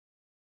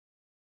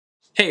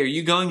Hey, are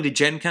you going to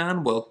Gen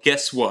Con? Well,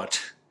 guess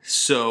what?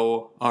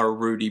 So are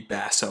Rudy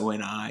Basso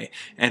and I.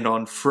 And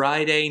on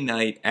Friday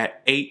night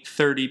at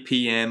 8:30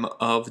 p.m.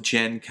 of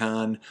Gen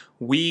Con,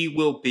 we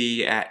will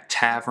be at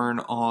Tavern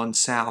on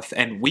South,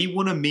 and we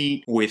want to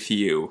meet with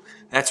you.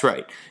 That's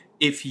right.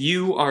 If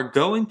you are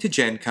going to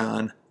Gen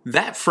Con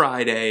that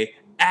Friday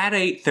at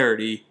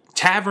 8:30,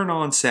 Tavern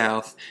on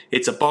South,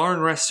 it's a bar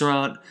and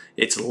restaurant.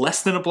 It's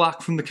less than a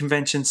block from the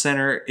convention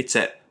center. It's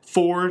at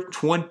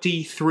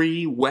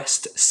 423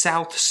 West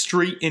South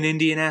Street in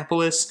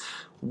Indianapolis.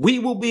 We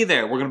will be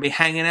there. We're going to be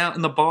hanging out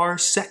in the bar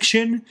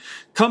section.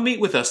 Come meet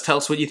with us. Tell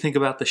us what you think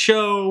about the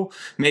show.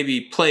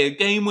 Maybe play a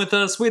game with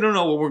us. We don't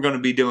know what we're going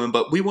to be doing,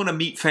 but we want to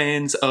meet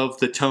fans of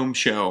the Tome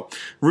Show.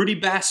 Rudy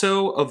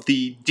Basso of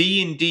the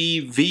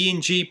D&D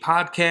V&G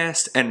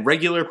podcast and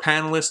regular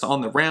panelist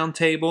on the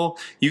Roundtable.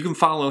 You can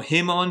follow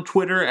him on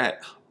Twitter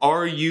at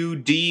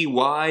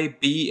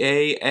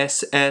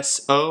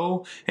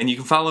RUDYBASSO, and you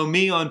can follow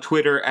me on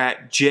Twitter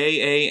at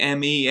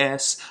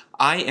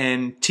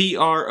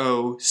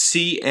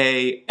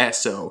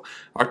JAMESINTROCASO.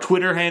 Our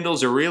Twitter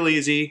handles are real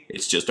easy.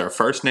 It's just our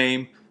first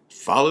name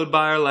followed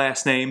by our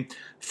last name.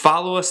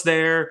 Follow us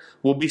there.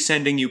 We'll be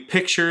sending you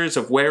pictures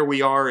of where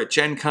we are at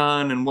Gen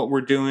Con and what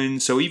we're doing.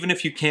 So even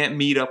if you can't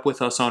meet up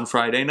with us on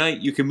Friday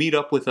night, you can meet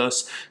up with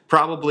us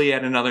probably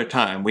at another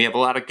time. We have a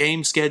lot of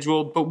games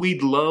scheduled, but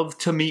we'd love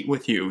to meet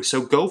with you.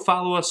 So go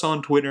follow us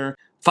on Twitter.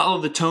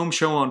 Follow The Tome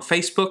Show on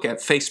Facebook at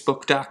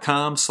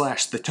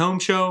facebook.com/The Tome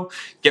Show.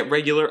 Get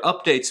regular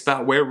updates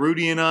about where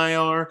Rudy and I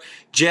are.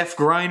 Jeff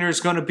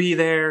Griner's going to be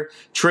there.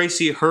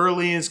 Tracy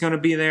Hurley is going to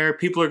be there.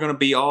 People are going to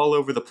be all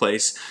over the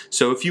place.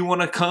 So if you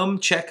want to come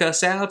check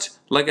us out,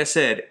 like I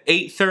said,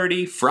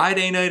 8:30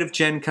 Friday night of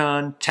Gen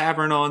Con,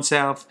 Tavern on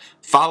South.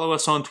 Follow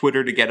us on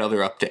Twitter to get other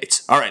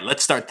updates. All right,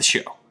 let's start the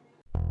show.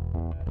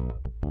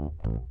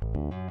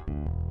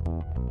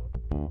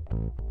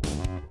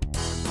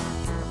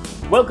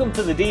 Welcome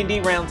to the D&D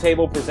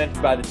Roundtable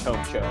presented by The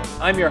Tome Show.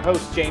 I'm your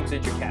host, James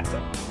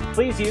Introcaso.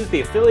 Please use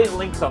the affiliate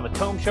links on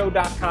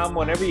thetomeshow.com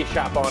whenever you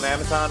shop on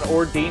Amazon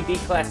or D&D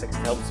Classics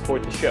to help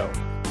support the show.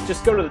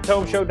 Just go to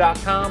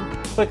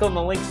thetomeshow.com, click on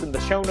the links in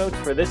the show notes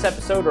for this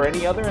episode or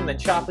any other, and then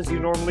shop as you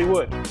normally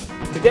would.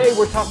 Today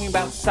we're talking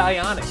about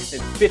psionics in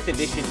 5th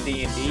edition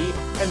D&D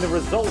and the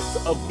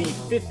results of the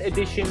 5th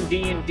edition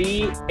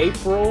D&D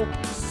April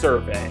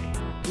survey.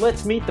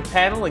 Let's meet the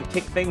panel and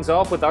kick things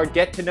off with our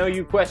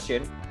get-to-know-you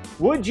question.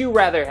 Would you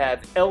rather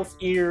have elf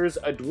ears,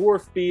 a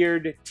dwarf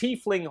beard,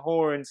 tiefling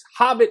horns,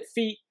 hobbit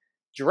feet,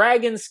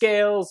 dragon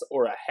scales,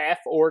 or a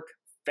half-orc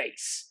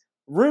face?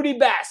 Rudy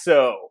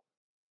Basso.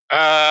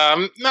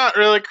 I'm not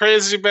really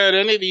crazy about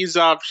any of these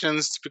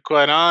options, to be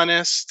quite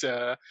honest.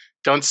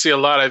 Don't see a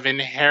lot of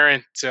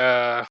inherent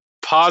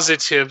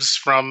positives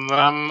from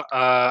them.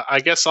 I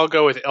guess I'll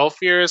go with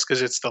elf ears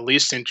because it's the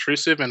least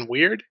intrusive and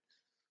weird.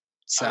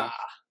 So,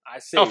 I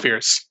see. elf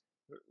ears.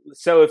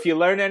 So if you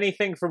learn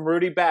anything from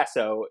Rudy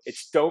Basso,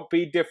 it's don't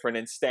be different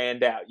and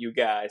stand out, you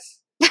guys.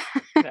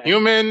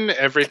 Human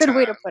every Good time.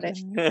 way to put it.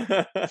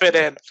 Fit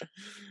in.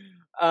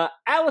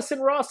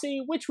 Allison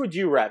Rossi, which would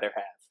you rather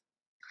have?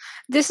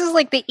 This is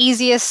like the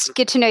easiest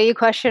get to know you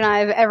question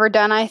I've ever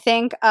done, I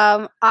think.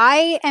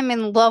 I am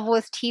in love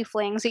with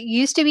tieflings. It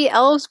used to be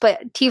elves,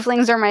 but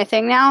tieflings are my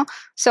thing now.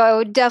 So I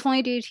would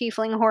definitely do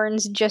tiefling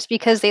horns just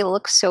because they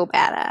look so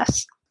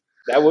badass.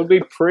 That would be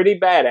pretty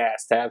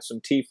badass to have some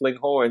tiefling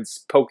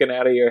horns poking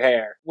out of your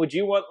hair. Would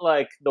you want,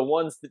 like, the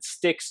ones that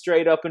stick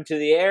straight up into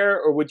the air,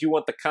 or would you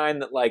want the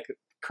kind that, like,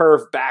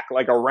 curve back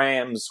like a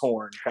ram's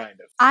horn, kind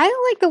of? I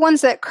like the ones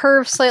that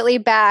curve slightly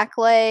back.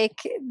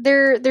 Like,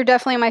 they're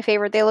definitely my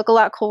favorite. They look a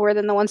lot cooler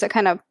than the ones that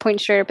kind of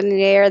point straight up in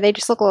the air. They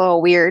just look a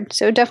little weird.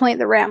 So definitely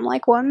the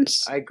ram-like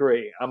ones. I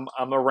agree.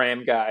 I'm a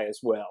ram guy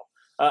as well.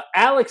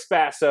 Alex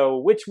Basso,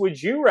 which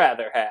would you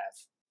rather have?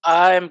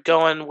 I'm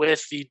going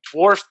with the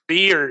dwarf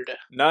beard.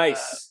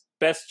 Nice.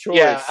 Best choice.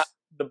 Yeah,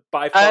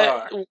 By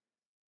far.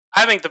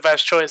 I think the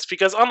best choice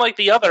because unlike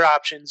the other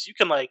options, you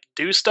can like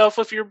do stuff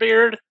with your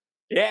beard.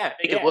 Yeah.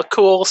 Make it look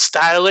cool,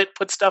 style it,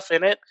 put stuff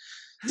in it.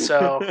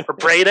 So or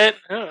braid it.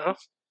 I don't know.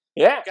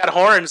 Yeah. Got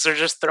horns,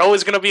 they're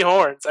always gonna be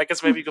horns. I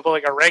guess maybe you could put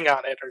like a ring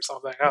on it or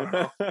something. I don't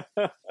know.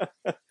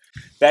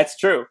 That's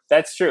true.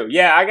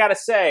 Yeah, I gotta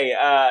say,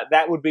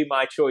 that would be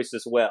my choice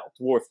as well.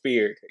 Dwarf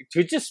beard.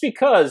 Just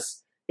because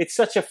it's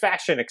such a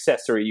fashion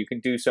accessory you can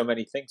do so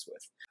many things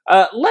with.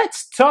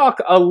 Let's talk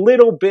a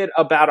little bit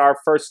about our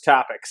first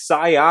topic,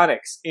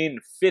 psionics in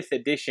 5th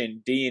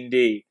edition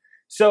D&D.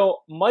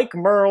 So Mike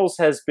Merles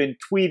has been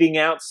tweeting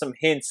out some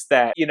hints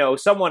that,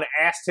 someone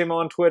asked him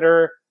on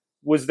Twitter,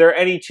 was there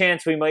any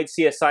chance we might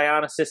see a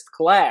psionicist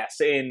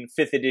class in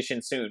 5th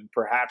edition soon?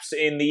 Perhaps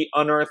in the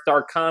Unearthed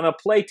Arcana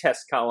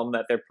playtest column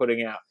that they're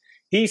putting out.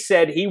 He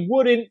said he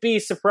wouldn't be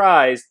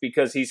surprised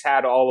because he's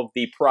had all of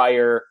the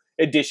prior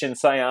edition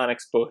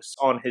psionics books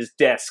on his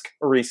desk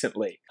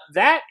recently.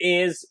 That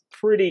is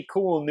pretty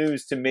cool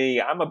news to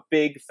me. I'm a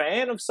big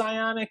fan of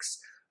psionics.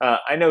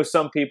 I know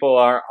some people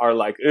are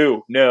like,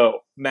 ooh,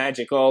 no,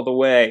 magic all the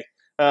way.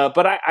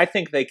 But I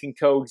think they can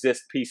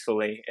coexist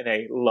peacefully in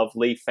a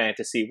lovely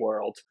fantasy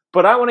world.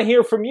 But I want to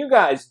hear from you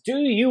guys. Do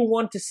you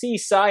want to see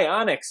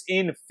psionics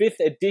in 5th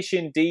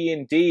edition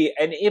D&D?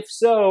 And if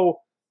so,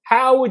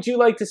 how would you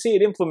like to see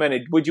it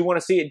implemented? Would you want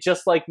to see it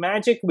just like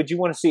Magic? Would you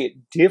want to see it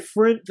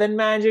different than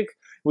Magic?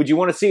 Would you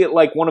want to see it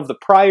like one of the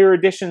prior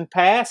edition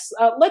paths?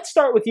 Let's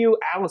start with you,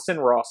 Allison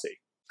Rossi.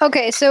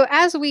 Okay, so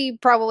as we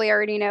probably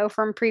already know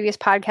from previous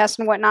podcasts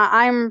and whatnot,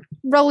 I'm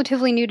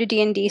relatively new to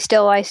D&D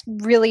still. I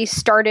really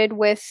started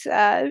with,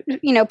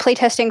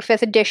 playtesting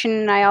 5th edition,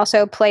 and I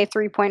also play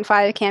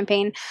 3.5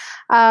 campaign.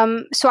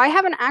 So I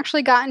haven't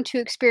actually gotten to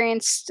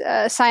experience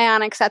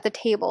psionics at the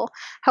table.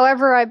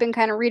 However, I've been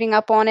kind of reading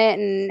up on it,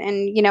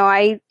 and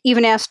I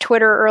even asked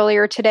Twitter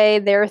earlier today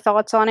their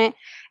thoughts on it.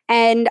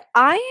 And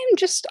I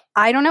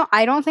don't know.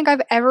 I don't think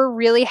I've ever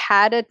really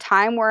had a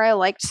time where I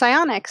liked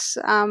psionics.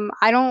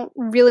 I don't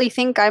really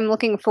think I'm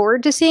looking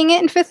forward to seeing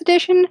it in 5th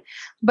edition,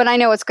 but I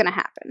know it's going to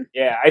happen.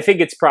 Yeah, I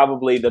think it's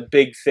probably the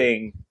big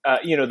thing,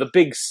 the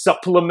big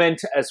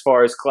supplement as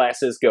far as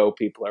classes go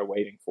people are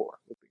waiting for.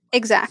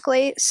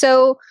 Exactly.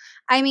 So,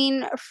 I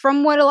mean,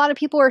 from what a lot of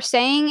people are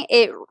saying,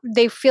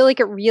 they feel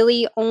like it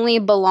really only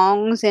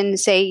belongs in,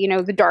 say,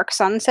 the Dark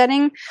Sun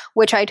setting,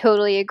 which I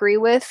totally agree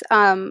with.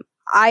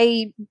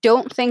 I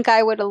don't think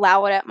I would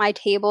allow it at my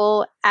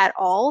table at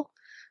all,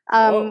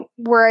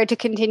 were I to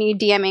continue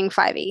DMing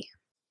 5e.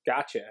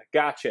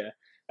 Gotcha.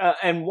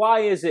 And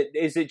why is it?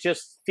 Is it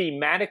just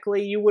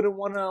thematically you wouldn't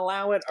want to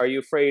allow it? Are you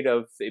afraid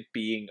of it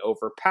being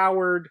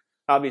overpowered?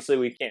 Obviously,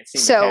 we can't see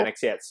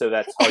mechanics yet, so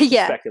that's hard to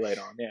speculate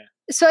on. Yeah.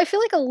 So I feel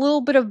like a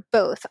little bit of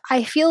both.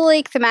 I feel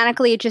like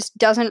thematically it just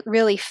doesn't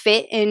really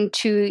fit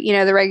into,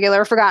 the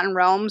regular Forgotten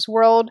Realms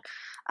world.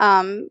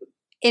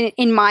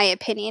 In my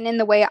opinion, in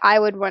the way I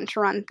would want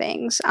to run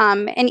things.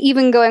 And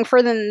even going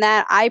further than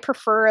that, I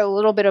prefer a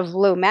little bit of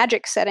low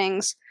magic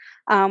settings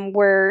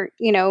where,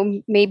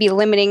 maybe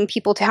limiting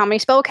people to how many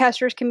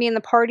spellcasters can be in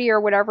the party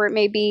or whatever it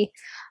may be.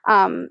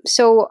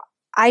 So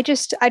I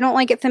don't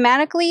like it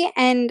thematically,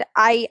 and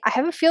I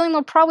have a feeling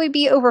they'll probably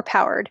be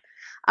overpowered.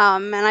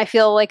 And I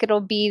feel like it'll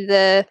be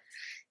the,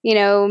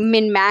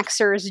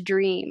 min-maxer's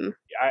dream.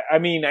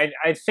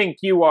 I think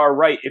you are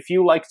right. If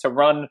you like to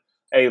run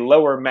a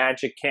lower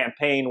magic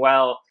campaign,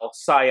 well,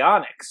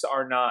 psionics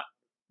are not,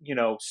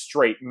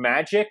 straight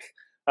magic.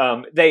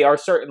 They are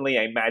certainly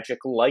a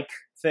magic-like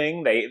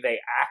thing. They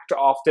act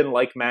often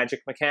like magic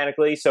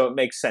mechanically, so it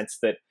makes sense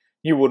that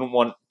you wouldn't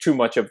want too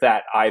much of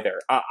that either.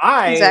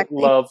 I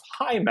love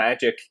high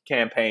magic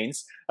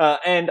campaigns,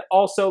 and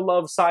also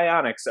love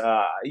psionics.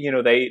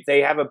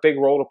 They have a big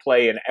role to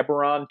play in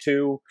Eberron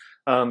too.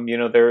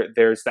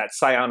 There's that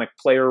psionic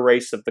player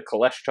race of the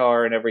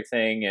Kaleshtar and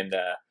everything, and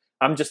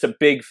I'm just a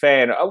big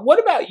fan. What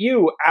about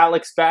you,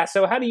 Alex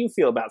Basso? How do you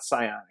feel about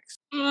psionics?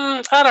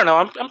 I don't know.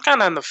 I'm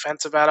kind of on the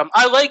fence about them.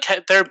 I like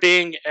there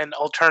being an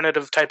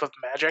alternative type of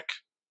magic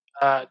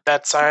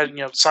that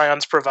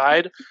scions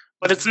provide,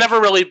 but it's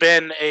never really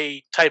been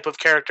a type of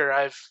character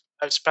I've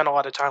spent a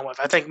lot of time with.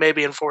 I think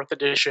maybe in 4th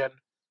edition,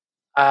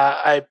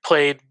 I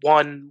played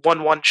one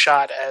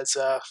shot as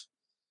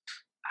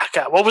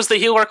God, what was the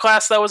healer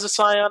class that was a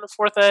scion of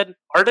 4th ed?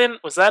 Ardent?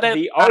 Was that it?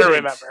 The I Ardent. don't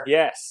remember.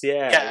 Yes,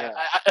 yeah.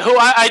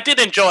 I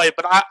did enjoy,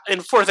 but in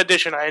 4th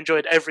edition I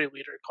enjoyed every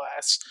leader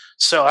class.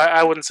 So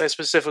I wouldn't say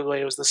specifically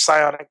it was the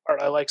psionic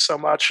part I like so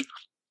much.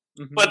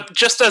 Mm-hmm. But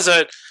just as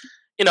a,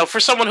 for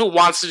someone who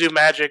wants to do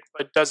magic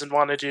but doesn't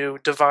want to do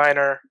divine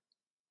or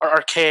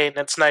arcane,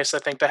 it's nice, I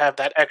think, to have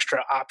that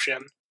extra option.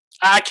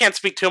 I can't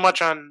speak too much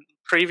on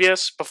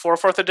before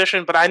 4th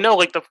edition, but I know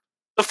like the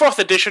 4th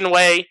edition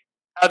way,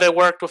 how they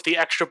worked with the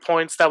extra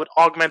points that would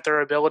augment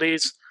their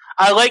abilities.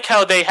 I like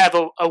how they have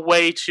a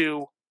way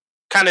to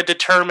kind of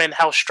determine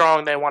how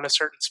strong they want a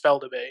certain spell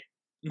to be.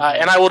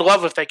 Mm-hmm. And I would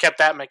love if they kept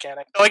that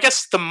mechanic. So I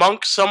guess the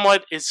monk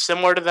somewhat is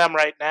similar to them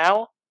right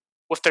now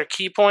with their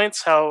key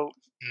points, how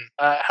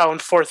in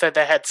 4th ed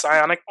they had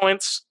psionic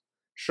points.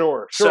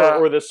 Sure.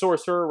 Or the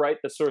sorcerer, right?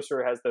 The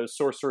sorcerer has those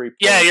sorcery points.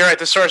 Yeah, you're right.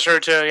 The sorcerer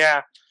too,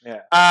 yeah.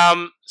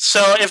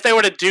 So if they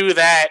were to do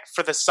that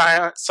for the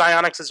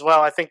psionics as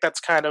well, I think that's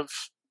kind of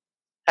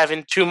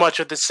having too much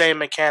of the same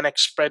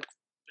mechanics spread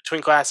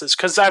between classes.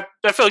 Because I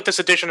feel like this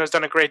edition has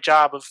done a great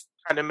job of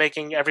kind of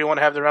making everyone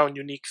have their own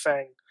unique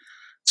thing.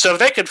 So if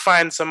they could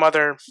find some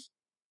other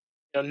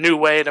new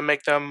way to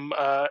make them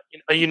a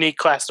unique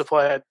class to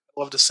play, I'd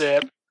love to see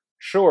it.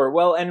 Sure.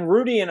 Well, and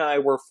Rudy and I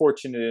were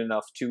fortunate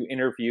enough to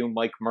interview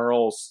Mike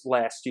Merles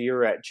last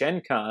year at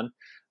Gen Con,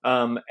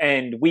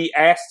 and we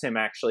asked him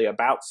actually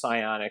about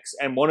psionics,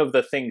 and one of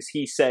the things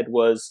he said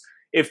was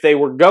if they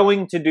were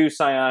going to do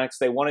psionics,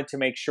 they wanted to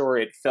make sure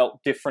it felt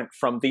different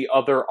from the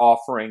other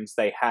offerings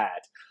they had.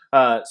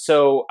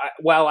 So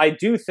while I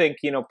do think,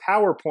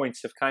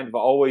 PowerPoints have kind of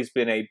always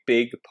been a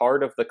big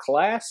part of the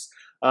class,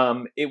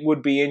 it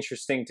would be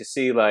interesting to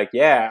see,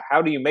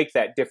 how do you make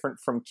that different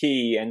from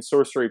key and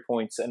sorcery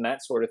points and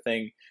that sort of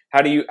thing?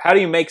 How do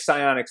you make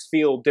psionics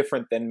feel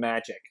different than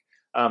magic,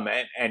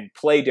 and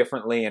play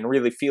differently and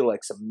really feel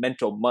like some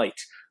mental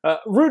might?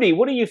 Rudy,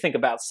 what do you think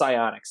about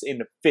psionics in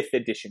 5th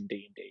edition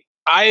D&D?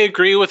 I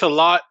agree with a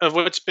lot of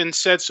what's been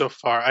said so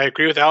far. I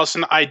agree with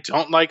Allison. I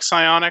don't like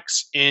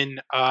psionics in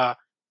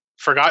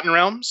Forgotten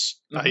Realms.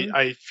 Mhm.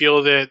 I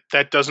feel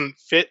that doesn't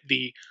fit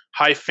the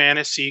high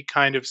fantasy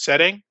kind of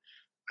setting.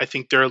 I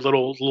think they're a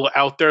little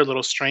out there, a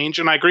little strange.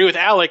 And I agree with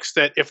Alex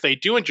that if they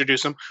do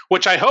introduce them,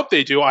 which I hope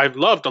they do, I've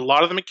loved a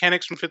lot of the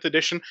mechanics from 5th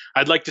edition.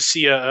 I'd like to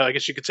see I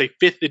guess you could say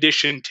 5th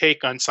edition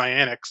take on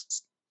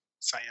psionics.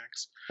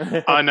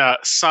 On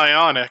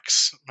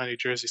psionics. My New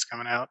Jersey's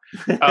coming out.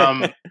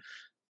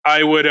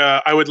 I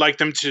would like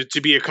them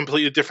to be a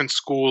completely different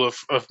school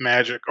of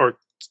magic or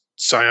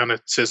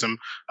psionicism.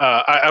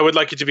 I would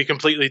like it to be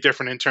completely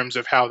different in terms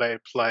of how they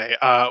play.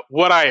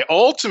 What I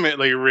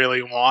ultimately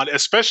really want,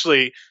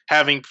 especially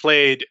having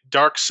played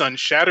Dark Sun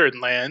Shattered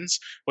Lands,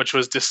 which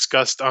was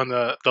discussed on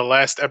the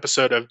last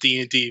episode of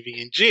D&D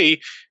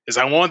V&G, is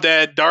I want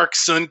that Dark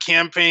Sun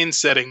campaign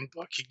setting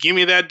book. Give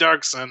me that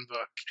Dark Sun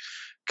book.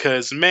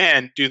 Because,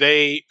 man, do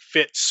they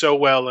fit so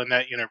well in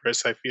that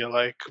universe, I feel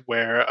like,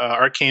 where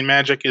arcane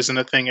magic isn't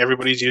a thing.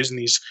 Everybody's using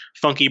these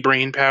funky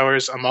brain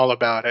powers. I'm all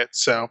about it.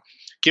 So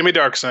give me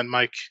Dark Sun,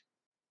 Mike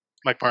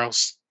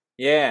Marles.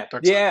 Yeah,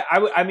 Dark Sun. yeah.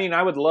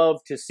 I would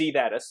love to see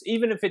that,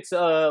 even if it's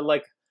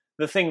like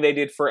the thing they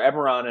did for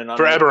Eberron and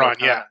For Eberron,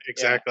 yeah,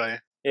 exactly.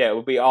 Yeah, it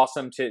would be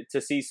awesome to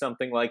see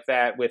something like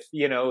that with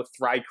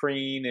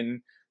Thri-kreen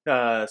and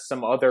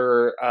some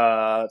other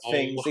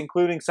things,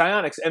 including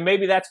psionics, and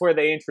maybe that's where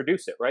they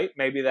introduce it, right?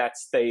 Maybe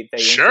that's they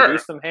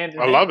introduce them hand in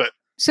hand. I love it.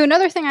 So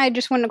another thing I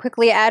just want to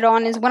quickly add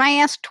on is when I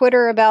asked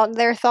Twitter about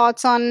their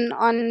thoughts on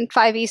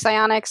 5e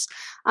psionics,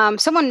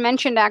 someone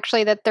mentioned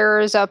actually that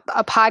there's a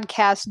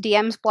podcast,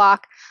 DM's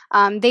Block.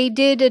 They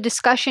did a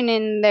discussion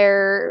in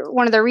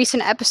one of their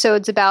recent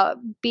episodes about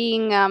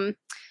being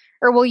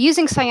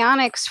using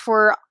psionics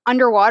for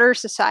underwater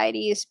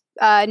societies,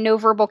 no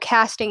verbal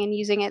casting, and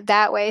using it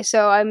that way.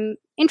 So I'm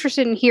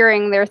interested in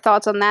hearing their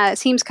thoughts on that. It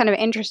seems kind of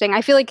interesting.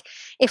 I feel like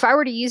if I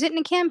were to use it in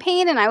a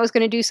campaign and I was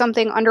going to do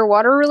something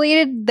underwater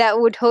related, that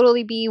would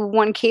totally be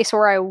one case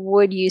where I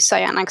would use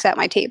psionics at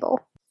my table.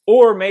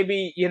 Or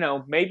maybe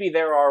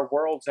there are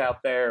worlds out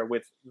there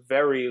with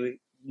very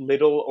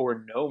little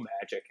or no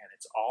magic and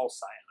it's all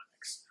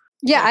psionics.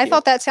 Yeah, I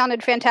thought that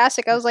sounded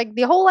fantastic. I was like,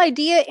 the whole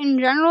idea in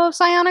general of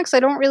psionics I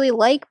don't really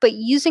like, but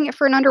using it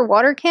for an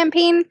underwater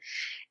campaign,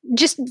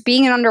 just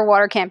being an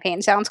underwater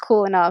campaign sounds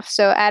cool enough.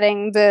 So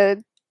adding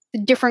the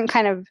different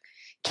kind of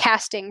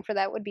casting for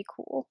that would be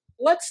cool.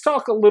 Let's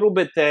talk a little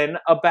bit then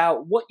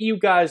about what you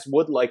guys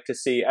would like to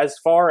see as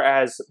far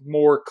as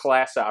more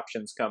class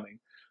options coming.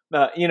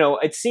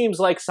 It seems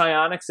like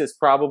psionics is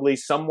probably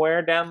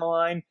somewhere down the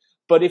line,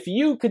 but if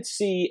you could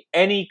see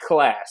any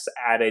class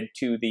added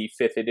to the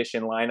 5th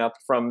edition lineup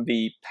from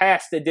the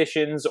past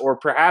editions, or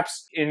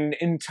perhaps an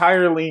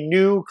entirely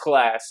new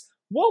class,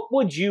 what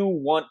would you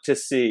want to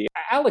see?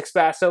 Alex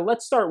Basso,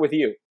 let's start with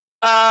you.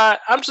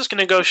 I'm just going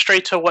to go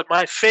straight to what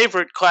my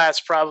favorite class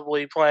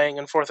probably playing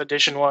in 4th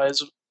edition was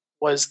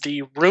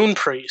the Rune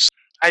Priest.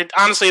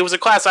 Honestly, it was a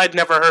class I'd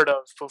never heard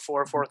of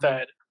before 4th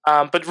ed.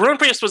 But Rune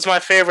Priest was my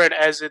favorite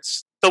as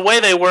it's the way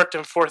they worked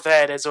in 4th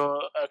ed as a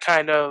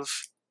kind of...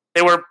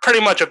 They were pretty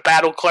much a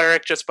battle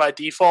cleric just by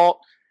default.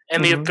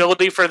 And the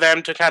ability for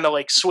them to kind of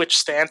like switch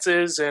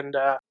stances, and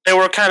they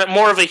were kind of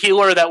more of a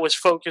healer that was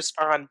focused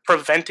on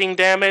preventing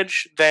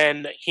damage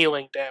than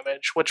healing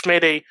damage, which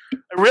made a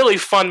really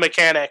fun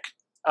mechanic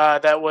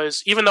that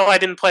was, even though I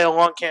didn't play a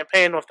long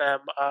campaign with them,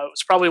 it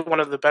was probably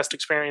one of the best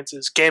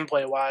experiences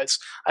gameplay-wise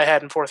I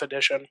had in 4th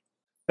edition.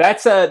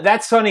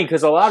 That's funny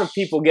because a lot of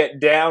people get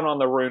down on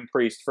the Rune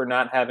Priest for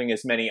not having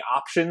as many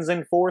options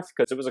in 4th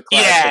because it was a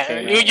class. Yeah,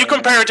 you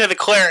compare it to the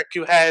cleric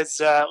who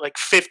has like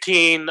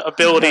 15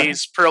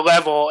 abilities per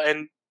level,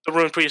 and the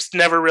Rune Priest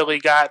never really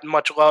got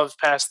much love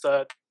past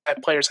that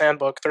Player's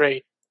Handbook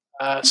 3.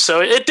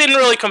 So it didn't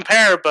really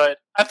compare, but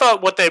I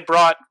thought what they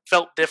brought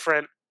felt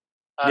different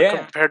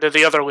compared to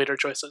the other leader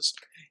choices.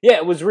 Yeah,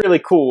 it was really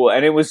cool,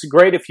 and it was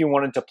great if you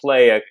wanted to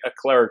play a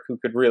cleric who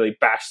could really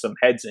bash some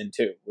heads in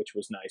too, which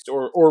was nice,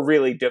 or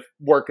really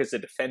work as a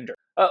defender.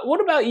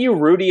 What about you,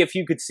 Rudy? If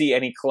you could see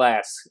any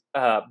class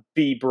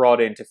be brought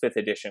into 5th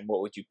edition,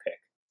 what would you pick?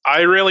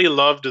 I really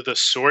loved the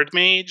Sword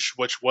Mage,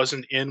 which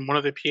wasn't in one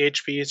of the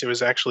PHPs. It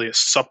was actually a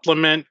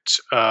supplement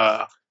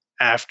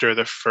after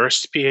the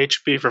first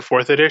PHP for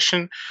 4th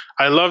edition.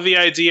 I love the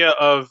idea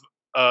of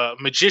a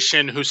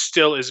magician who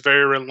still is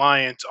very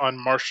reliant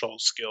on martial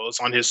skills,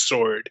 on his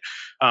sword.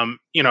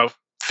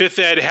 5th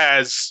ed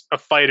has a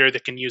fighter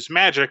that can use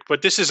magic,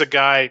 but this is a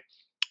guy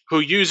who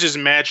uses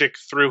magic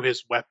through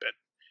his weapon.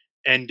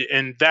 And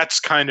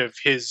that's kind of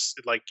his,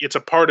 like, it's a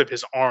part of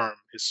his arm,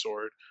 his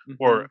sword.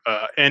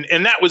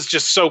 And that was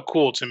just so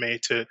cool to me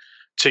to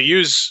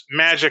use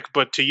magic,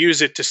 but to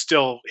use it to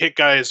still hit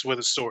guys with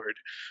a sword.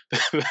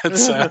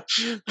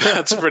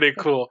 That's pretty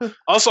cool.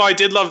 Also, I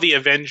did love the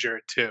Avenger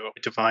too.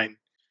 Divine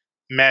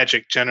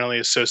magic generally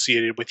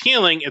associated with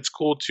healing. It's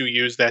cool to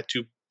use that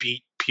to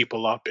beat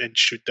people up and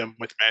shoot them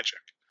with magic.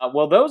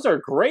 Well, those are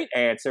great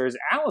answers.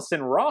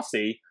 Allison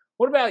Rossi,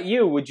 what about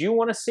you? Would you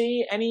want to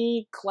see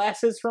any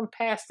classes from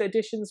past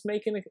editions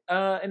making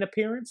an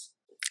appearance?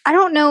 I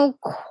don't know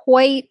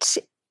quite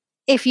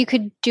if you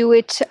could do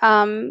it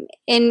in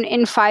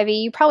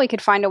 5e. You probably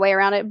could find a way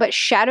around it. But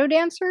Shadow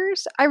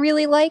Dancers, I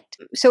really liked.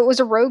 So it was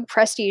a rogue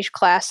prestige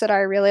class that I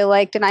really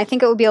liked, and I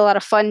think it would be a lot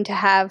of fun to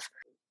have.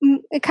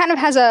 It kind of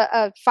has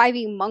a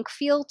 5e monk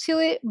feel to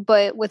it,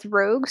 but with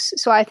rogues.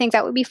 So I think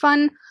that would be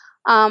fun.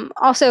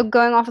 Also,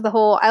 going off of the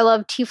whole, I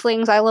love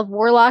tieflings, I love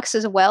warlocks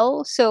as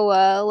well. So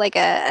like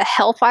a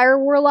hellfire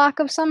warlock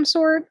of some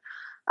sort.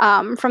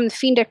 From the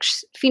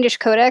Fiendish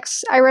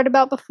Codex I read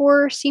about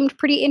before seemed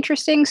pretty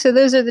interesting. So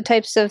those are the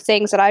types of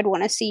things that I'd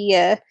want to see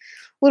a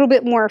little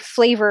bit more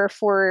flavor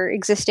for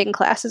existing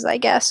classes, I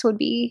guess, would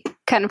be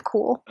kind of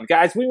cool.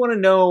 Guys, we want to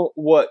know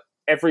what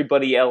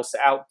everybody else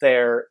out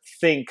there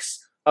thinks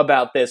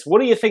about this.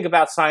 What do you think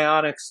about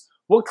psionics?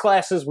 What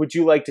classes would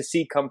you like to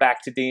see come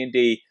back to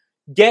D&D?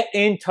 Get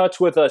in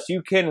touch with us.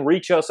 You can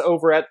reach us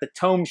over at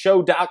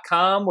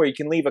thetomeshow.com, where you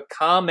can leave a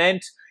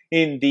comment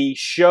in the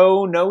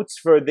show notes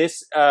for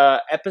this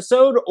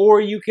episode,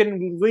 or you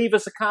can leave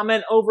us a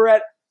comment over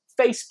at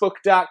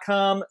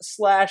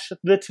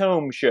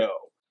facebook.com/thetomeshow.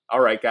 All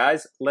right,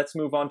 guys, let's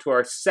move on to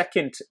our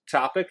second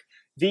topic,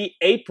 the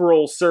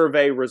April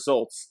survey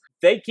results.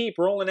 They keep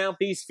rolling out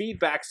these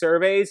feedback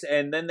surveys,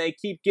 and then they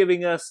keep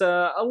giving us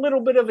a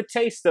little bit of a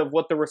taste of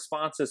what the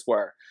responses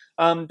were.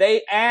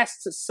 They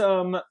asked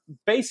some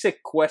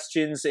basic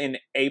questions in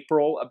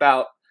April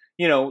about,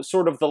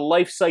 sort of the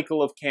life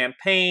cycle of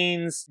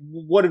campaigns.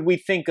 What did we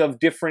think of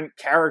different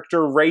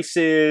character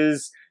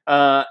races?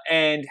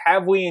 And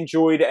have we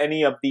enjoyed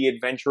any of the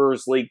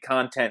Adventurers League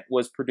content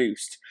was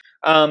produced?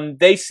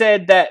 They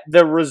said that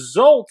the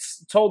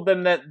results told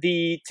them that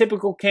the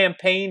typical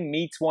campaign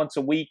meets once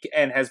a week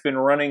and has been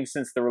running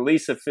since the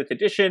release of 5th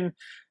edition.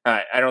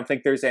 I don't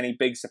think there's any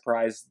big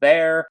surprise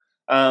there.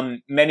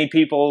 Many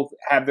people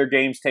have their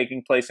games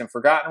taking place in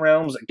Forgotten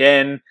Realms.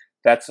 Again,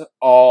 that's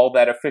all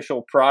that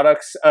official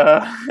products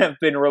have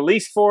been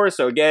released for.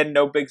 So again,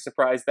 no big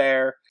surprise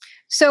there.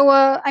 So,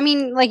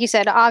 like you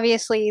said,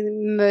 obviously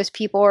most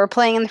people are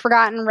playing in the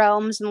Forgotten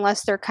Realms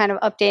unless they're kind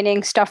of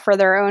updating stuff for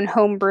their own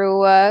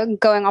homebrew,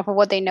 going off of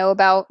what they know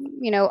about,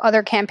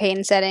 other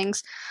campaign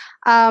settings.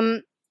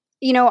 I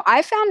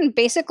found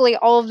basically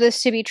all of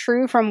this to be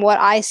true from what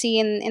I see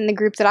in the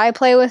group that I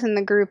play with and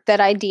the group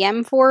that I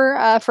DM for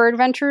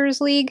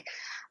Adventurers League.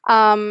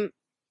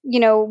 We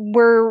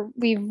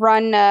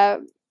run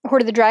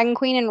Horde of the Dragon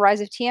Queen and Rise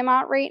of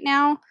Tiamat right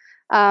now.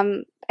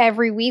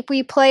 Every week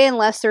we play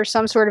unless there's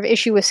some sort of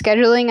issue with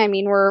scheduling. I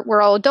mean,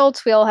 we're all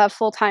adults. We all have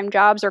full-time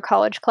jobs or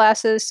college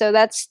classes. So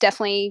that's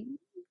definitely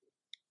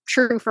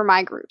true for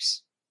my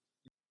groups.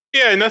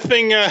 Yeah,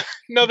 nothing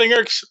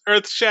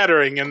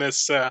earth-shattering in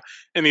this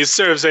in these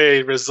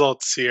survey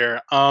results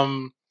here.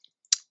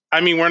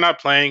 We're not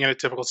playing in a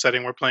typical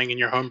setting. We're playing in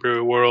your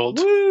homebrew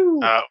world,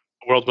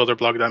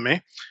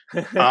 worldbuilderblog.me.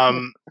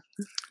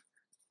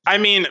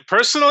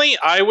 Personally,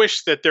 I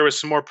wish that there was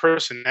some more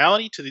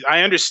personality to the.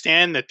 I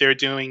understand that they're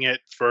doing it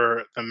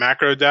for the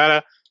macro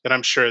data that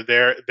I'm sure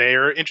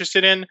they're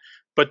interested in,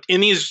 but in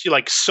these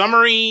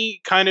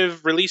summary kind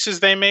of releases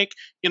they make,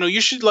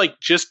 you should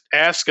just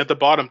ask at the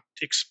bottom,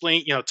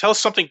 explain, tell us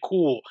something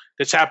cool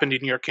that's happened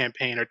in your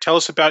campaign, or tell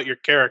us about your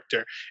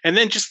character, and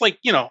then just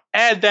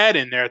add that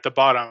in there at the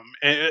bottom.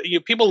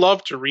 People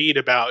love to read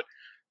about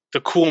the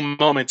cool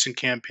moments in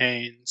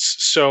campaigns.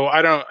 So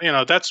I don't,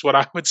 that's what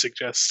I would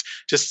suggest,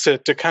 just to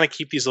kind of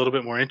keep these a little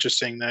bit more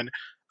interesting than,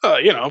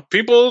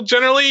 people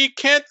generally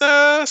can't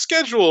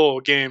schedule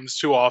games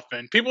too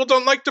often. People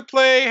don't like to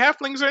play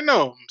halflings or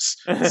gnomes.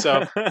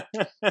 So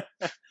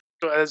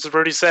as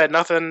Rudy said,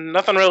 nothing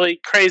really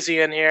crazy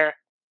in here.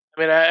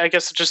 I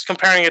guess just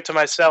comparing it to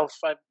myself,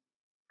 I've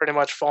pretty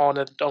much fallen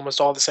in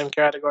almost all the same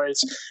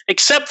categories,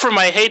 except for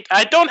my hate.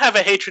 I don't have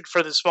a hatred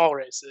for the small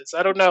races.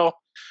 I don't know.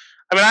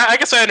 I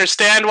guess I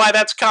understand why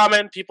that's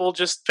common. People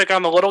just pick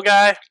on the little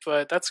guy,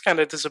 but that's kind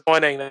of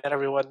disappointing that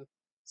everyone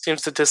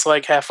seems to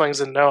dislike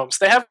halflings and gnomes.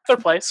 They have their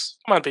place.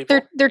 Come on, people.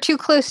 They're too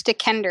close to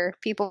Kender.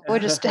 People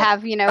would just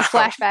have,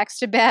 flashbacks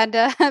to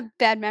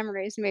bad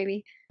memories,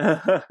 maybe.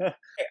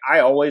 I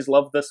always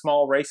love the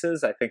small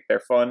races. I think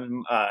they're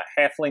fun.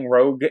 Halfling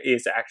Rogue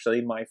is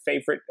actually my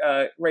favorite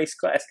race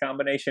class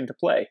combination to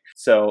play.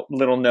 So,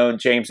 little known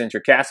James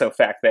Introcaso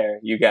fact there,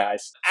 you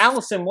guys.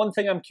 Allison, one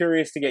thing I'm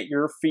curious to get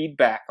your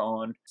feedback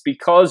on,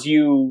 because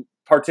you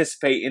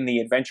participate in the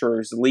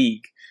Adventurers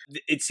League,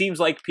 it seems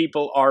like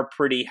people are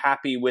pretty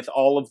happy with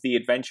all of the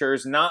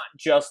adventures, not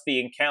just the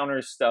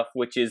encounters stuff,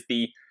 which is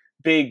the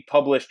big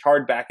published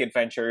hardback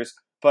adventures,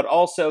 but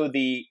also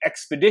the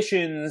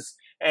expeditions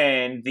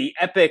and the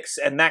epics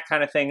and that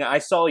kind of thing. I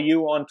saw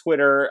you on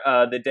Twitter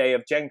the day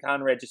of Gen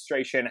Con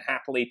registration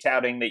happily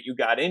touting that you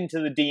got into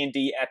the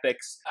D&D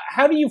epics.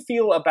 How do you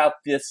feel about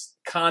this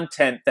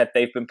content that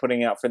they've been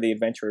putting out for the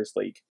Adventurers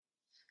League?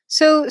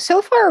 So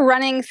far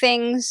running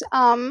things,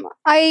 I've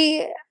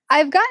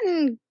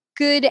gotten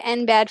good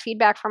and bad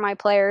feedback from my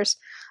players.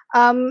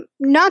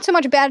 Not so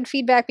much bad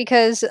feedback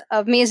because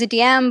of me as a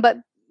DM, but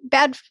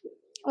bad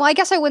well, I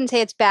guess I wouldn't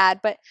say it's bad,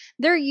 but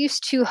they're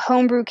used to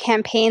homebrew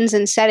campaigns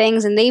and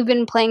settings, and they've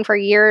been playing for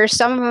years.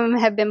 Some of them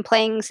have been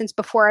playing since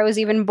before I was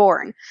even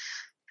born.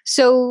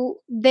 So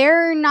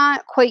they're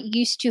not quite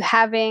used to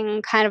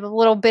having kind of a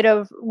little bit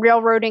of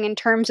railroading in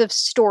terms of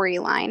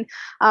storyline.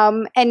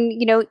 And,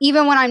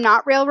 even when I'm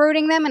not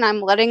railroading them and I'm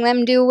letting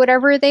them do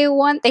whatever they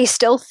want, they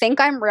still think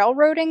I'm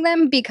railroading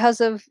them because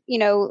of,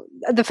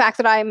 the fact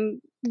that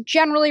I'm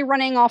generally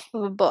running off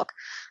of a book.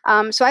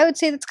 So I would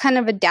say that's kind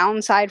of a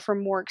downside for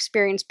more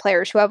experienced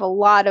players who have a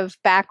lot of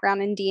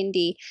background in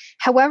D&D.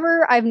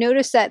 However, I've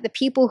noticed that the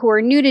people who are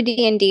new to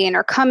D&D and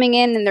are coming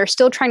in and they're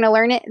still trying to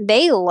learn it,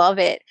 they love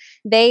it.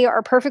 They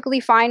are perfectly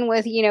fine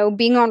with,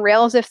 being on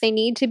rails if they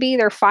need to be.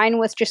 They're fine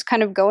with just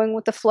kind of going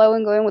with the flow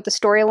and going with the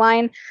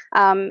storyline.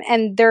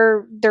 And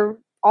they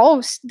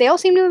all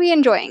seem to be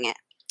enjoying it.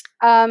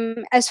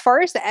 As far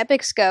as the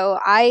epics go,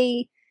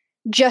 I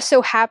just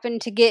so happened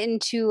to get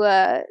into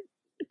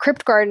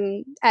Crypt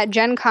Garden at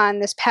Gen Con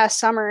this past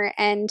summer,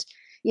 and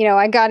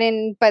I got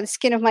in by the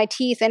skin of my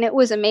teeth, and it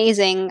was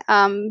amazing.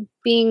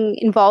 Being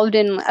involved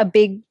in a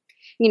big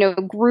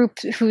group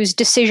whose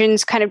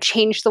decisions kind of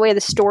changed the way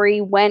the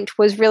story went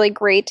was really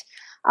great.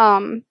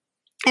 And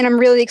I'm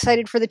really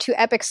excited for the 2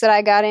 epics that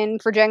I got in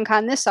for Gen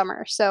Con this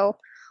summer. So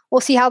we'll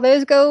see how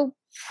those go.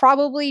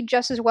 Probably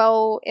just as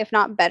well, if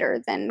not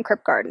better, than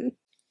Crypt Garden.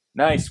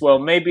 Nice. Well,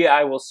 maybe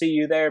I will see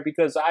you there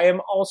because I am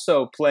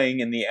also playing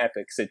in the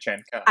epics at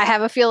Gen Con. I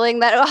have a feeling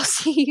that I'll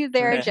see you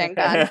there at Gen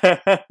Con.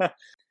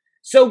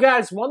 So,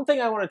 guys, one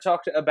thing I want to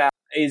talk about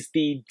is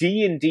the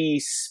D&D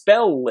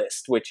spell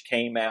list, which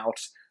came out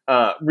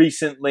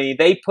recently.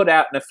 They put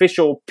out an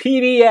official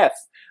PDF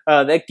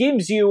that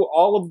gives you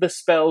all of the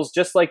spells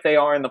just like they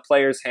are in the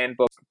player's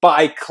handbook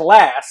by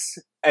class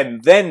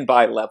and then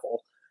by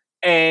level.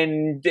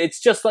 And it's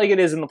just like it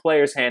is in the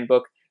player's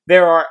handbook.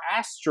 There are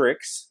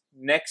asterisks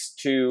next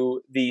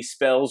to the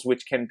spells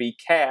which can be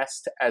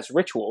cast as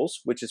rituals,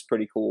 which is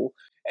pretty cool.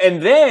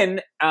 And then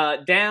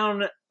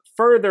down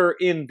further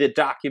in the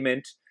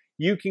document,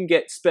 you can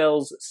get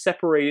spells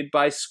separated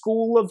by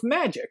school of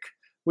magic,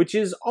 which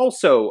is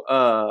also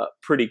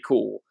pretty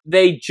cool.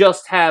 They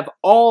just have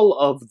all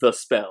of the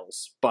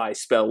spells by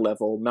spell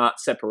level, not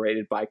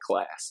separated by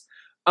class.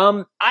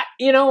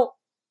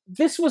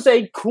 This was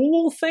a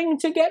cool thing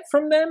to get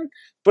from them,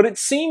 but it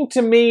seemed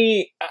to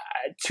me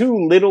too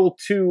little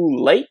too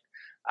late.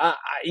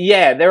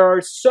 There are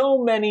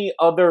so many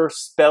other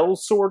spell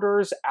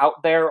sorters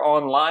out there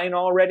online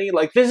already.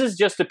 Like, this is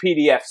just a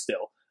PDF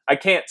still. I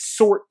can't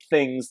sort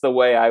things the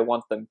way I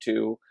want them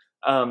to.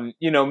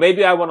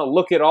 Maybe I want to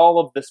look at all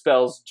of the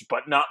spells,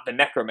 but not the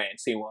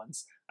necromancy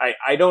ones.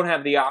 I don't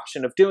have the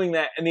option of doing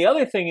that. And the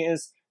other thing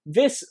is,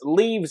 this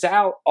leaves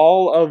out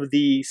all of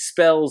the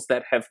spells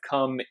that have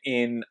come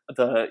in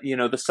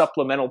the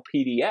supplemental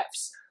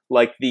PDFs,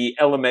 like the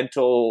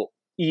Elemental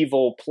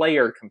Evil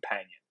Player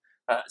Companion.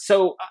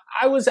 So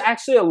I was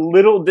actually a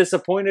little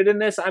disappointed in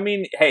this. I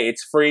mean, hey,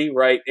 it's free,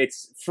 right?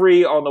 It's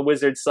free on the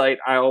Wizard site.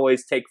 I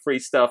always take free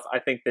stuff. I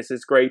think this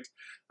is great.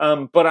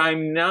 But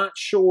I'm not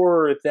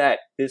sure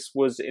that this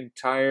was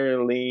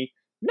entirely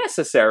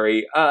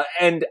necessary.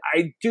 And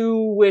I do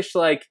wish,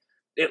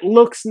 it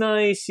looks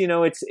nice,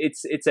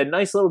 it's a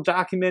nice little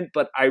document,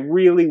 but I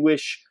really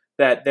wish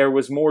that there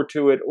was more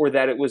to it, or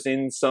that it was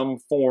in some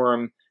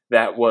form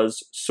that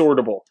was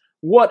sortable.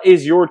 What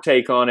is your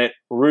take on it,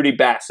 Rudy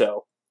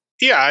Basso?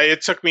 Yeah,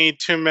 it took me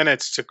 2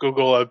 minutes to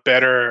Google a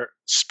better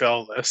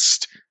spell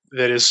list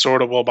that is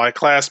sortable by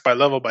class, by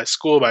level, by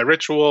school, by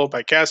ritual,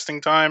 by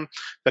casting time,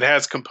 that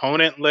has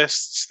component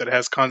lists, that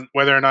has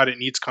whether or not it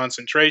needs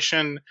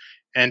concentration,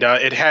 and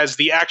it has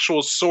the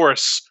actual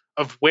source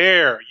of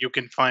where you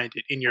can find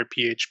it in your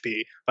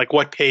PHP, like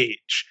what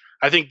page.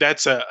 I think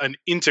that's an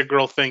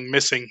integral thing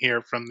missing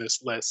here from this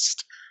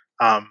list.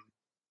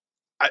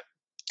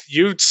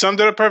 You summed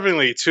it up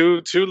perfectly.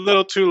 Too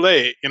little, too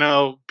late.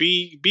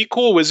 Be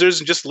cool, Wizards,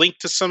 and just link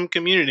to some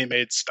community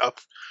made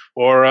stuff.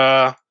 Or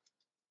I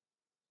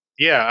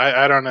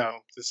don't know.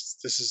 This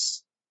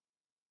is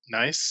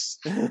nice.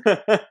 There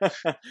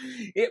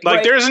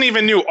isn't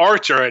even new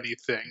art or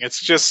anything. It's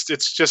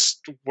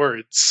just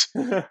words.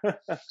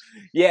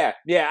 Yeah.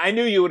 I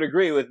knew you would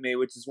agree with me,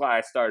 which is why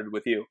I started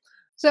with you.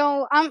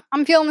 So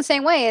I'm feeling the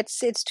same way.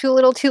 It's too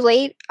little, too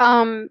late.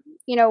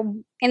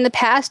 In the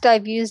past,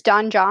 I've used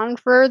Don John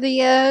for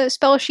the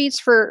spell sheets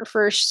for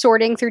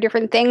sorting through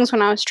different things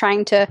when I was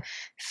trying to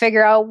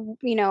figure out,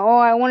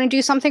 I want to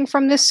do something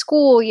from this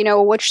school.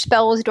 Which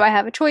spells do I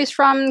have a choice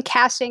from?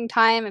 Casting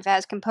time, if it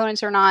has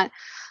components or not.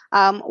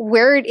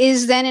 Where it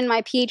is then in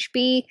my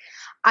PHP,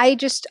 I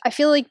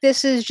feel like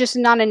this is just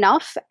not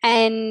enough.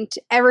 And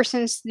ever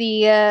since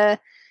the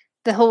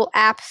whole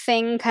app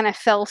thing kind of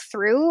fell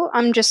through,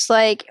 I'm just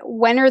like,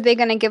 when are they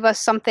going to give us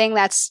something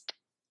that's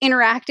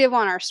interactive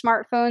on our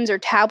smartphones or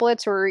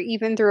tablets or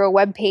even through a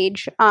web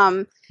page?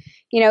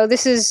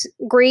 This is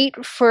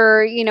great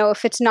for,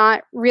 if it's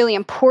not really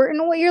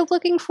important what you're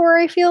looking for,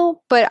 I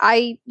feel, but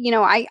I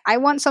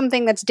want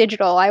something that's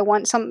digital. I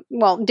want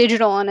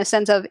digital in a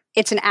sense of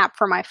it's an app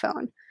for my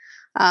phone.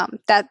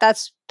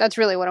 That's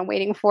really what I'm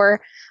waiting for.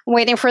 I'm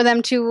waiting for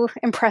them to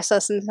impress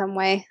us in some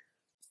way.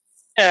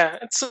 Yeah,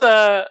 it's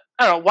I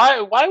don't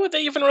know why would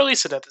they even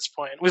release it at this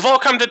point? We've all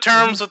come to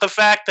terms with the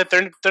fact that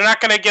they're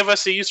not going to give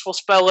us a useful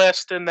spell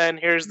list, and then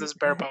here's this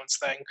bare bones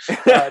thing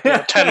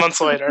 10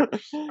 months later,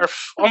 or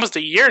almost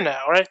a year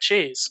now, right?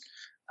 Jeez.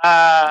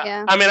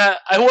 Yeah. I mean,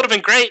 I would have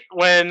been great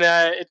when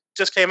it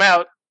just came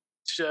out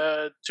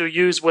to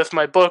use with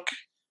my book,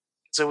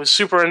 because it was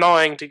super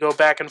annoying to go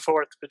back and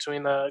forth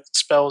between the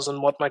spells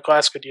and what my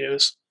class could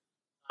use.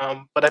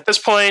 But at this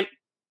point,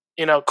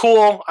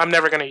 cool, I'm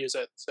never going to use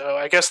it. So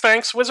I guess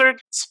thanks,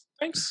 Wizards.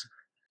 Thanks.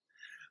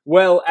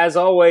 Well, as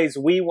always,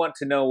 we want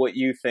to know what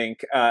you think.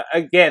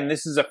 Again,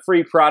 this is a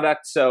free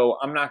product, so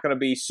I'm not going to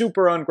be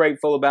super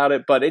ungrateful about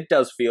it, but it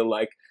does feel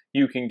like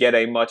you can get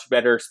a much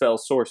better spell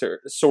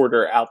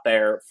sorter out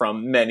there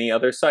from many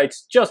other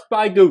sites just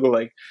by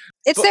Googling.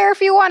 It's there if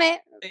you want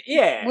it.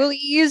 Yeah. Will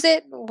you use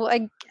it? Well,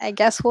 I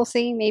guess we'll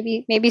see.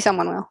 Maybe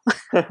someone will.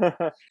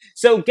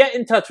 So get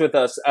in touch with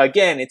us.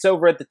 Again, it's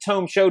over at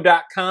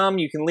thetomeshow.com.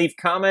 You can leave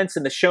comments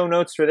in the show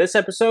notes for this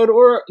episode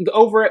or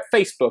over at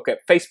Facebook at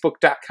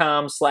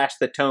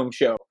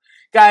facebook.com/thetomeshow.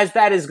 Guys,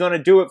 that is going to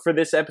do it for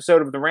this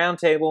episode of The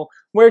Roundtable.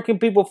 Where can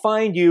people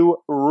find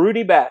you,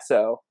 Rudy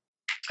Basso?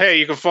 Hey,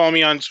 you can follow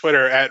me on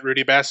Twitter at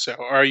Rudy Basso,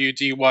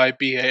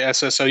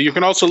 RUDYBASSO. You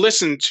can also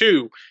listen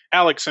to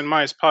Alex and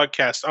Maya's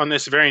podcast on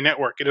this very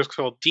network. It is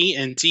called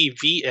D&D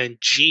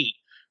VNG.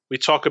 We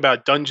talk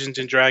about Dungeons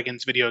and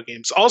Dragons video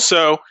games.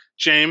 Also,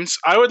 James,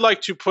 I would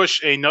like to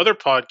push another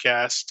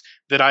podcast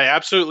that I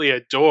absolutely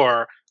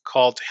adore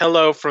called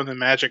Hello from the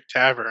Magic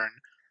Tavern.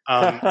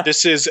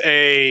 This is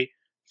a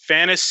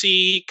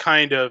fantasy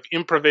kind of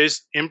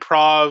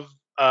improv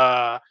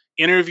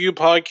interview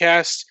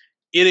podcast.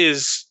 It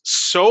is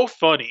so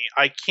funny.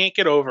 I can't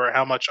get over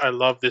how much I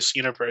love this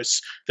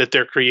universe that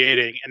they're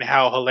creating and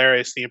how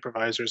hilarious the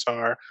improvisers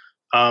are.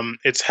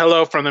 It's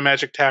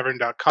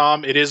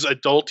hellofromthemagictavern.com. It is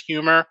adult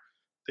humor.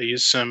 They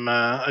use some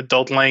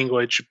adult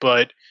language,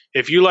 but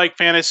if you like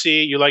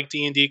fantasy, you like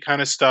D&D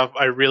kind of stuff,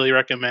 I really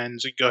recommend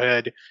go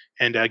ahead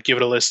and give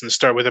it a listen.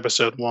 Start with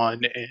episode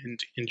 1 and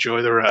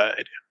enjoy the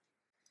ride.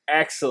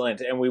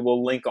 Excellent, and we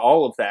will link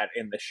all of that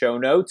in the show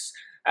notes.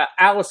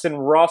 Allison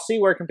Rossi,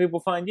 where can people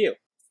find you?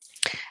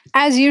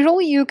 As usual,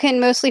 you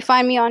can mostly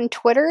find me on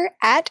Twitter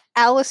at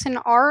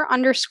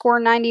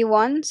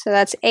AllisonR_91. So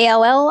that's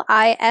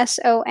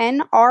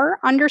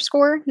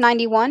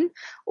ALLISONR_91.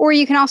 Or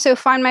you can also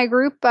find my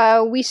group.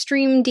 We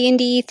stream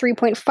D&D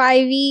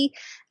 3.5e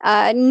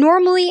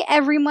normally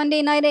every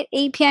Monday night at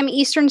 8 p.m.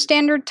 Eastern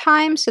Standard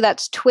Time. So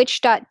that's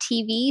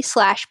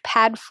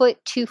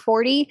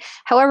twitch.tv/padfoot240.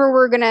 However,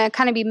 we're going to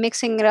kind of be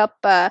mixing it up,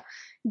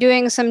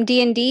 doing some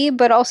D&D,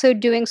 but also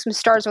doing some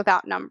Stars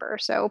Without Number.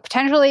 So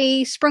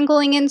potentially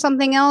sprinkling in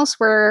something else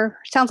where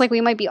it sounds like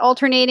we might be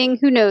alternating.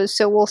 Who knows?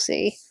 So we'll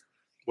see.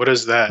 What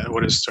is that?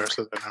 What is Stars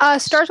Without Number?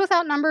 Stars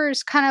Without Number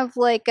is kind of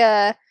like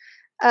a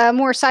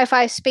more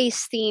sci-fi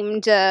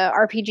space-themed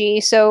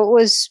RPG. So it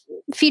was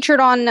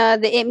featured on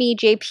the ItMe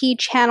JP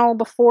channel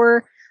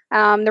before.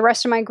 The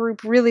rest of my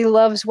group really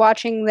loves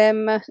watching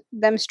them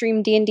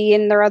stream D&D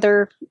and their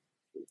other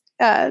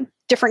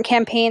different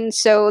campaigns,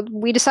 so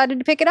we decided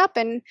to pick it up,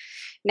 and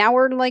now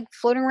we're like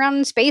floating around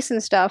in space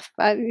and stuff.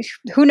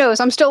 Who knows?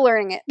 I'm still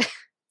learning it.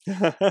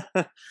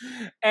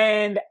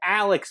 And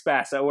Alex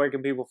Basso, where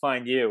can people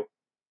find you?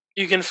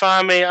 You can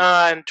find me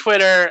on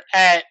Twitter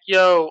at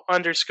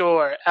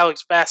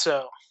 @yo_Alex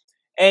Basso.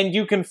 And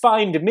you can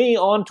find me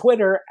on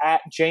Twitter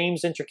at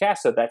James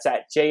Introcaso. That's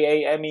at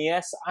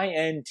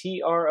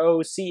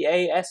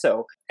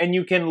JamesIntrocaso. And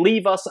you can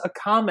leave us a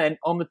comment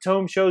on the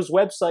Tome Show's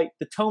website,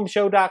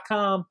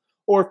 thetomeshow.com,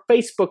 or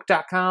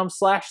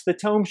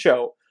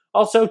facebook.com/thetomeshow.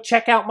 Also,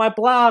 check out my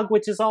blog,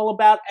 which is all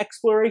about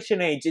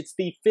Exploration Age. It's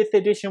the 5th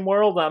edition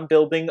world I'm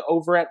building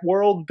over at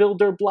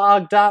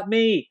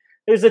worldbuilderblog.me.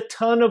 There's a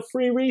ton of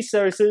free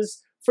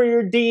resources for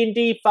your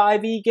D&D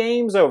 5e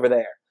games over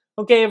there.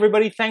 Okay,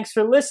 everybody, thanks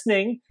for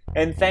listening,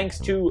 and thanks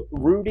to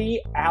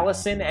Rudy,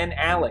 Allison, and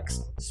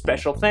Alex.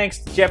 Special thanks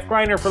to Jeff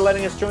Greiner for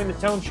letting us join the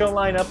Tome Show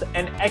lineup,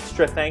 and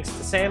extra thanks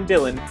to Sam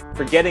Dillon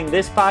for getting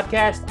this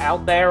podcast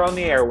out there on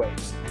the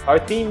airwaves. Our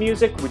theme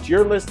music, which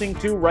you're listening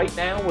to right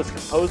now, was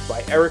composed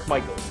by Eric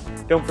Michaels.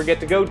 Don't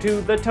forget to go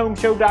to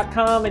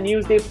thetomeshow.com and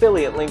use the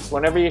affiliate links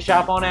whenever you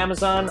shop on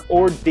Amazon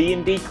or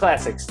D&D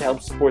Classics to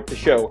help support the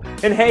show.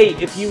 And hey,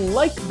 if you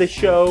like the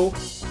show,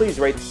 please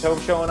rate the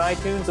Tome Show on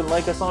iTunes and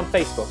like us on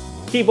Facebook.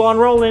 Keep on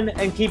rolling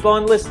and keep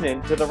on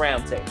listening to The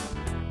Roundtable.